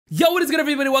Yo, what is good,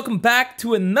 everybody? Welcome back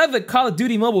to another Call of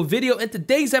Duty mobile video. In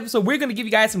today's episode, we're going to give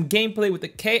you guys some gameplay with the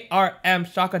KRM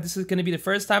Shotgun. This is going to be the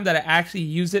first time that I actually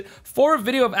use it for a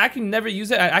video. I've actually never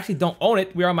used it. I actually don't own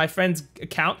it. We're on my friend's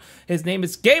account. His name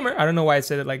is Gamer. I don't know why I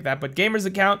said it like that, but Gamer's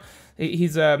account.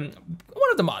 He's one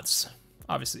of the mods.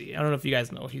 Obviously, I don't know if you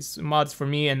guys know. He's mods for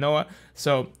me and Noah.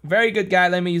 So, very good guy.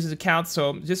 Let me use his account.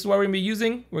 So, this is what we're going to be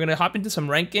using. We're going to hop into some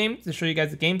ranked games to show you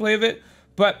guys the gameplay of it.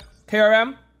 But,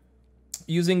 KRM,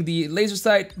 using the laser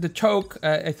sight, the choke,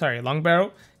 long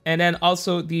barrel, and then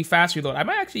also the fast reload. I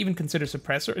might actually even consider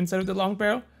suppressor instead of the long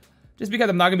barrel, just because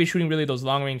I'm not going to be shooting really those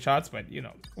long range shots, but you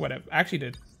know, whatever.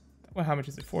 Actually, how much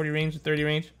is it? 40 range, 30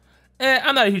 range?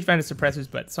 I'm not a huge fan of suppressors,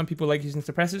 but some people like using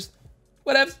suppressors.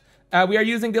 Whatever. We are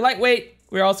using the lightweight.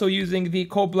 We're also using the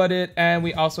cold-blooded, and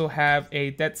we also have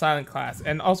a dead silent class.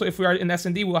 And also, if we are in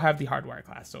S&D, we'll have the hardwire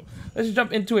class. So let's just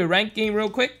jump into a rank game real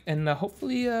quick, and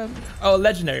hopefully, oh,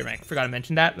 legendary rank. Forgot to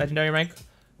mention that, legendary rank.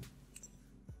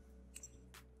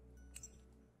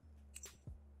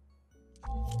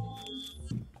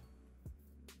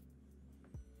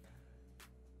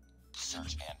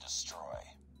 Search and destroy.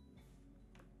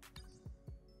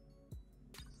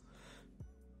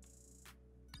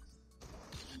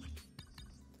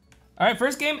 All right,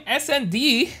 first game,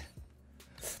 S&D.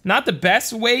 Not the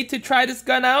best way to try this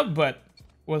gun out, but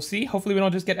we'll see. Hopefully we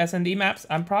don't just get S&D maps.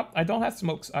 I don't have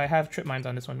smokes. I have trip mines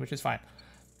on this one, which is fine.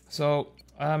 So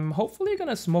I'm hopefully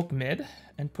gonna smoke mid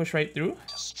and push right through.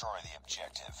 Destroy the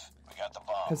objective. We got the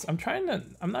bomb. Because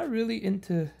I'm not really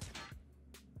into...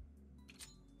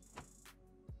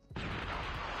 What's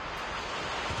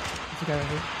the guy right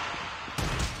here?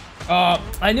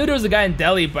 I knew there was a guy in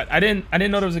Delhi, but I didn't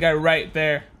know there was a guy right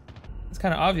there. It's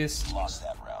kind of obvious. Lost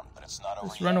that round, but it's not over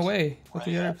Just yet. run away. Go to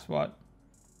the other spot.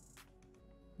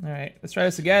 Alright, let's try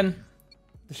this again.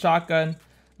 The shotgun. I'm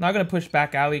not going to push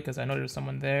back alley because I know there's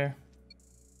someone there.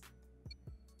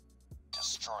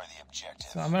 Destroy the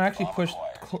objective. So I'm going to actually Bomb push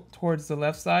acquired. towards the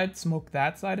left side. Smoke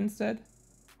that side instead.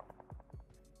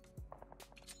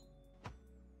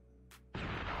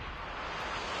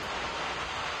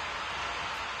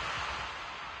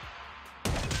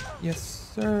 Yes,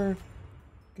 sir.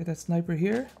 Get that sniper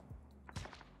here.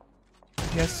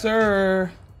 Yes, sir.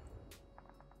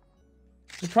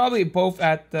 They're probably both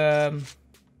at the... We've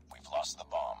lost the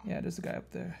bomb. Yeah, there's a guy up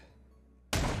there.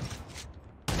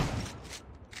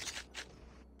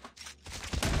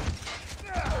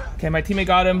 Okay, my teammate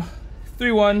got him.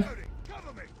 3-1.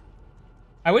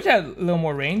 I wish I had a little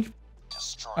more range.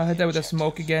 Destroy I'll hit the that with a objective.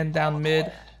 smoke again, down Bomb mid.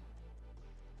 acquired.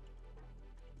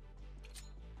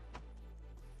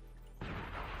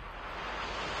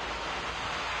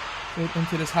 Straight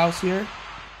into this house here.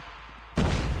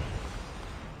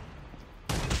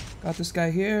 Got this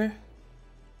guy here.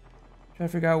 Try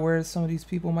to figure out where some of these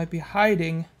people might be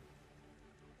hiding.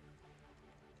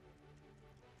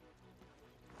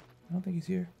 I don't think he's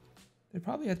here. They're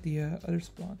probably at the other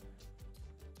spawn.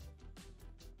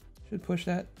 Should push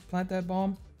that, plant that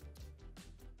bomb.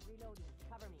 Reloading.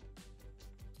 Cover me.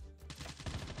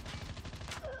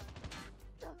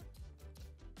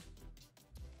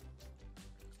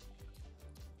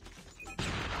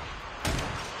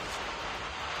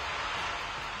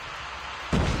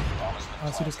 Bomb has been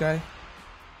I see this guy.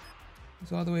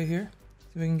 He's all the way here.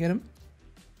 See if I can get him.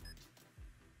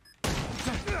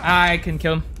 I can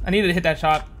kill him. I needed to hit that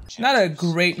shot. Not a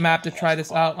great map to try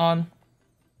this out on.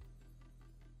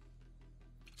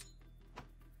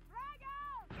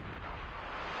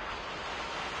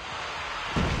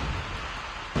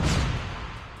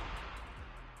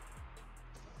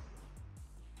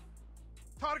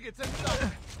 Targets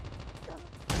inside.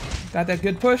 Got that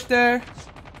good push there.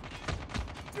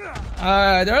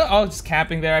 They're all just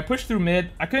camping there. I pushed through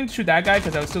mid. I couldn't shoot that guy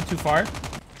because I was still too far.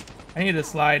 I needed to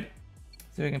slide.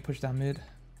 See if I can push down mid.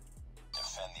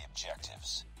 Defend the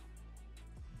objectives.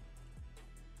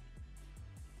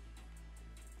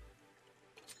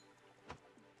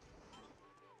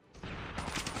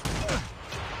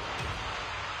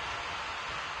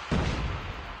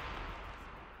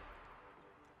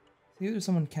 See if there's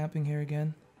someone camping here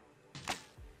again.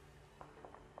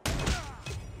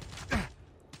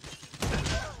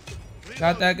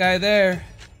 Got that guy there.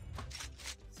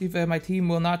 See if my team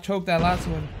will not choke that last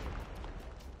one.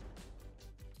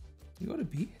 You go to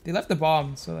B? They left the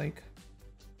bomb, so like...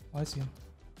 Oh, I see him.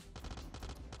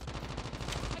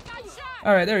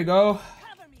 Alright, there we go.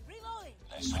 Cover me. Reloading.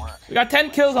 Nice work. We got 10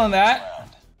 kills on that.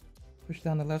 Round. Push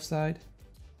down the left side.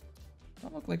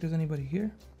 Don't look like there's anybody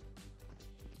here.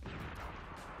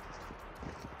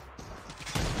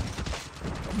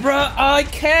 Bruh, I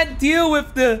can't deal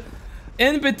with the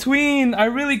in between. I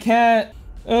really can't.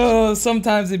 Oh,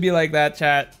 sometimes it'd be like that,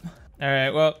 chat. All right,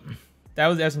 well, that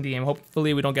was the S&D game.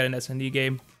 Hopefully we don't get an S&D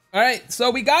game. All right,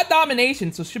 so we got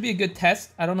domination, so it should be a good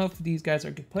test. I don't know if these guys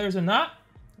are good players or not.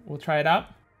 We'll try it out.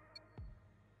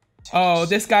 Oh,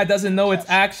 this guy doesn't know it's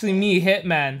actually me,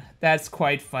 Hitman. That's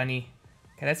quite funny.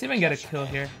 Okay, let's see if I can get a kill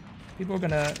here. People are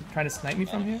gonna try to snipe me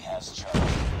from here.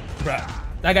 Bruh,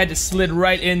 that guy just slid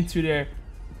right into there.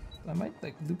 I might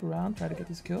like loop around, try to get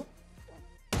this kill.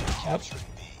 Yep.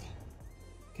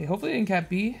 Okay, hopefully they can cap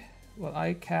B. Well,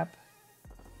 I cap.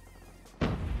 Is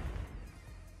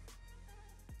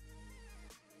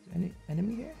there any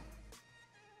enemy here?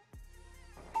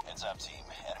 Heads up, team.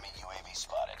 Enemy UAV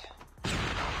spotted.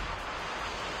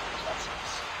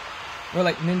 We're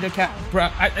like ninja cap.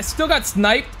 Bruh, I still got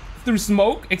sniped through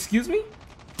smoke. Excuse me?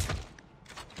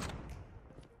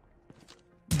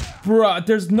 Bruh,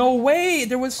 there's no way.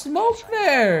 There was smoke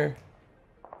there.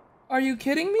 Are you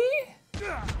kidding me?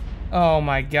 Oh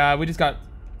my god, we just got...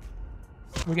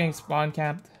 We're getting spawn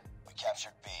camped. We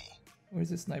captured B. Where's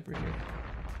the sniper here?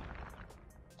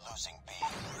 Losing B.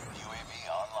 UAV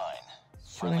online.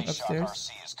 Chilling Friendly Shock upstairs.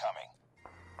 RC is coming.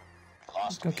 We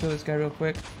lost Let's go kill this guy real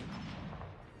quick.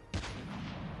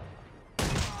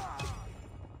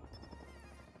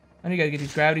 I need to get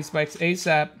these gravity spikes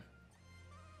ASAP.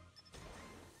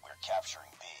 We're capturing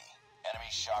B. Enemy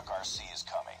Shock RC is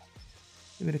coming.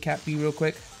 Give it a cap B real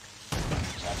quick.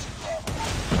 Captured Bravo.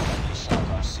 Friendly Shock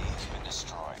RC has been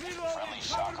destroyed. Friendly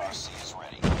Shock RC is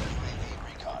ready. UAV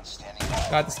recon standing by.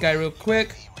 Got this guy real quick.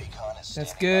 UAV recon is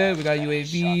That's standing good. by. We got Enemy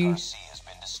UAV. Shock RC has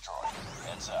been destroyed.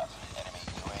 Heads up. Enemy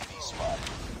UAV spotted.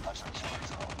 Hunter killer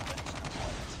drone ready for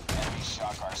deployment. Enemy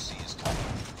Shock RC is coming.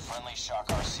 Friendly Shock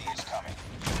RC is coming.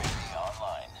 UAV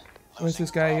online. Where's Losing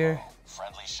this guy Bravo. here?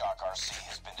 Friendly Shock RC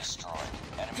has been destroyed.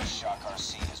 Enemy Shock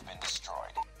RC has been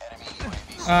destroyed. Enemy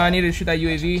UAV I need to shoot that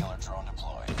UAV. killer drone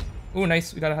deployed. Oh,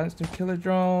 nice. We got a hunter killer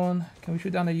drone. Can we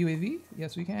shoot down the UAV?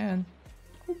 Yes, we can.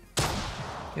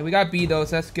 Okay, we got B though,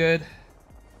 so that's good.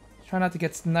 Try not to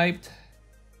get sniped.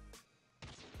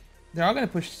 They're all gonna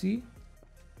push C.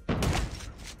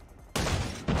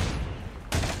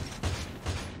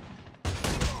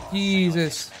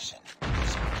 Jesus. Mission.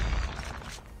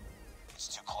 It's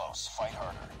too close. Fight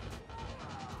harder.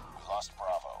 We lost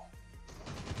Bravo.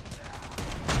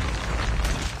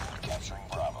 We're capturing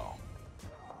Bravo.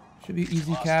 Should be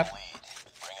easy Lost cap. the lead.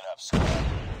 Bring it up, squad.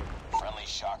 Friendly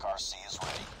Shock RC is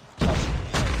ready. Capturing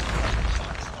B.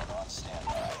 Killer drone on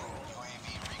standby. UAV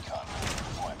recon ready for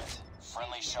deployment.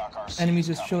 Friendly Shock RC Enemies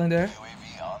is just coming. chilling there.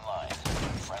 UAV online.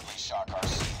 Friendly Shock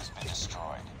RC has been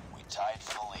destroyed. We tied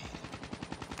for the lead.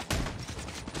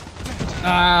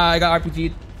 Ah, I got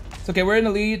RPG'd. It's okay, we're in the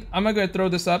lead. I'm gonna throw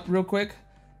this up real quick.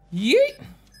 Yeet!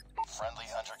 Friendly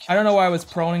Hunter I don't know why I was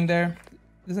proning there.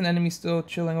 There's an enemy still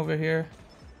chilling over here.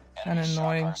 Kinda Enemy Shock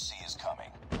annoying. RC is coming.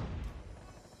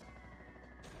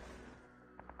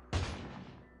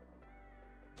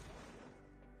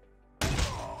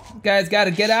 You guys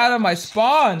gotta get out of my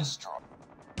spawn! Destroy.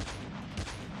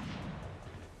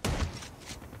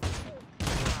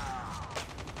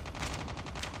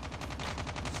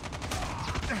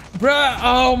 Bruh,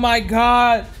 oh my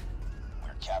god! We're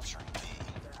capturing B.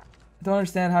 I don't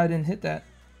understand how I didn't hit that.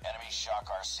 Enemy Shock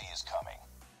RC is coming.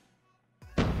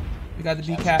 We got the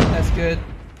B cap, that's good.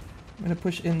 I'm gonna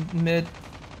push in mid.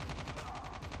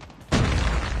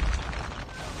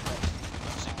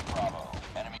 Losing Bravo.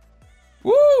 Enemy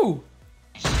Woo!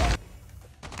 Shock.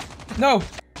 No!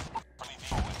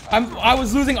 I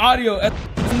was losing audio. It's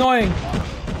annoying.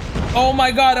 Oh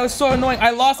my god, that was so annoying.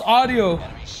 I lost audio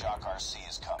Enemy Shock RC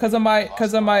is coming.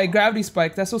 because of my gravity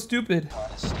spike. That's so stupid.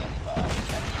 Recon is standing by.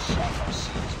 Enemy Shock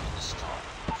RC has been destroyed.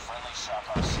 Friendly Shock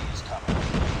RC is coming.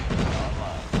 UAV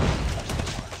online. Hunter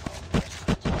killer drone ready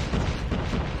for deployment.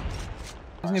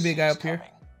 There's gonna be a guy RC is up here.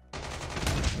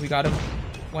 coming. We got him.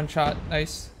 One shot.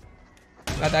 Nice.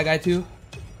 Got that guy too.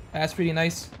 That's pretty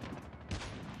nice.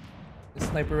 The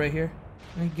sniper right here.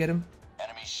 Let me get him.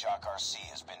 Enemy Shock RC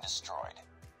has been destroyed.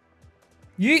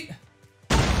 Yeet!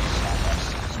 Shock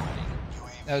RC is ready.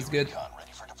 UAV That was good. recon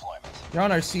ready for deployment. They're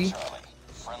on our C. Charlie.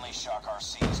 Friendly Shock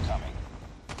RC is coming.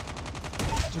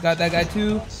 We got that guy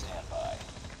too. On standby.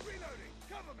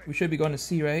 We should be going to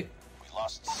C, right? We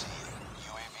lost C.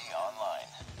 UAV online.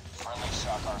 Friendly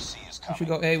Shock RC is coming. should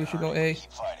go A, we should go A.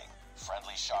 Keep fighting.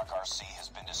 Friendly Shock RC has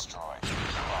been destroyed. Keep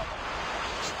on them.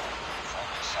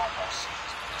 Friendly Shock RC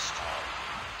has been destroyed.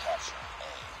 Capture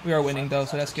A. We are winning though,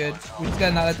 so that's good. We just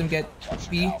gotta not let them get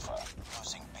Captured B. Alpha.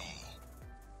 Losing B.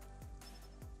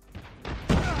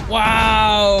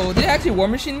 Wow! Did they actually war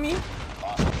machine me?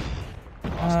 Lost B.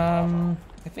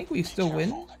 I think we still win.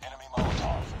 Enemy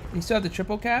Molotov. We still have the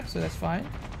triple cap, so that's fine.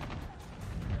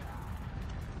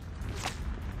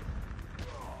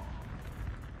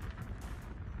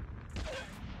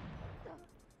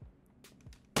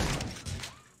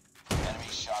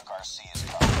 RC is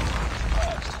coming.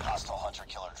 Hostile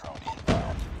hunter-killer drone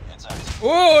inbound. It's empty.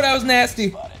 Oh, that was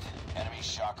nasty. Spotted. Enemy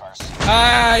shock RC.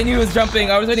 Ah, I knew it was jumping.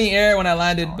 I was hitting air when I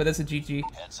landed, but that's a GG.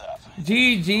 Heads up.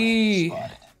 GG.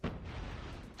 Spotted.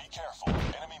 Be careful.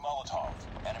 Enemy Molotov.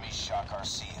 Enemy shock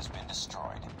RC has been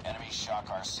destroyed. Enemy shock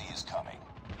RC is coming.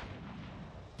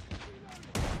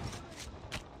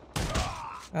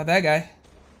 Oh, that guy.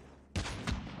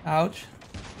 Ouch.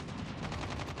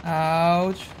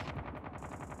 Ouch.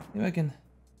 Maybe I can.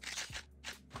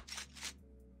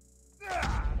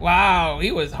 Wow,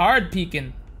 he was hard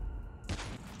peeking.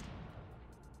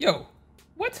 Yo,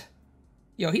 what?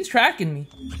 Yo, he's tracking me.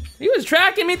 He was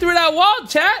tracking me through that wall,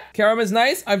 chat. KRM is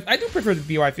nice. I do prefer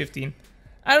the BY-15.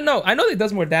 I don't know. I know it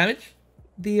does more damage,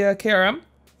 the KRM,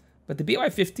 but the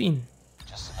BY-15.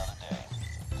 Just another day.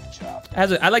 Good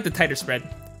job. I like the tighter spread.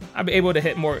 I'll be able to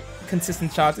hit more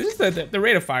consistent shots. It's just the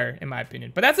rate of fire, in my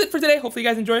opinion. But that's it for today. Hopefully you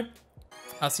guys enjoyed.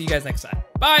 I'll see you guys next time.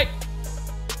 Bye.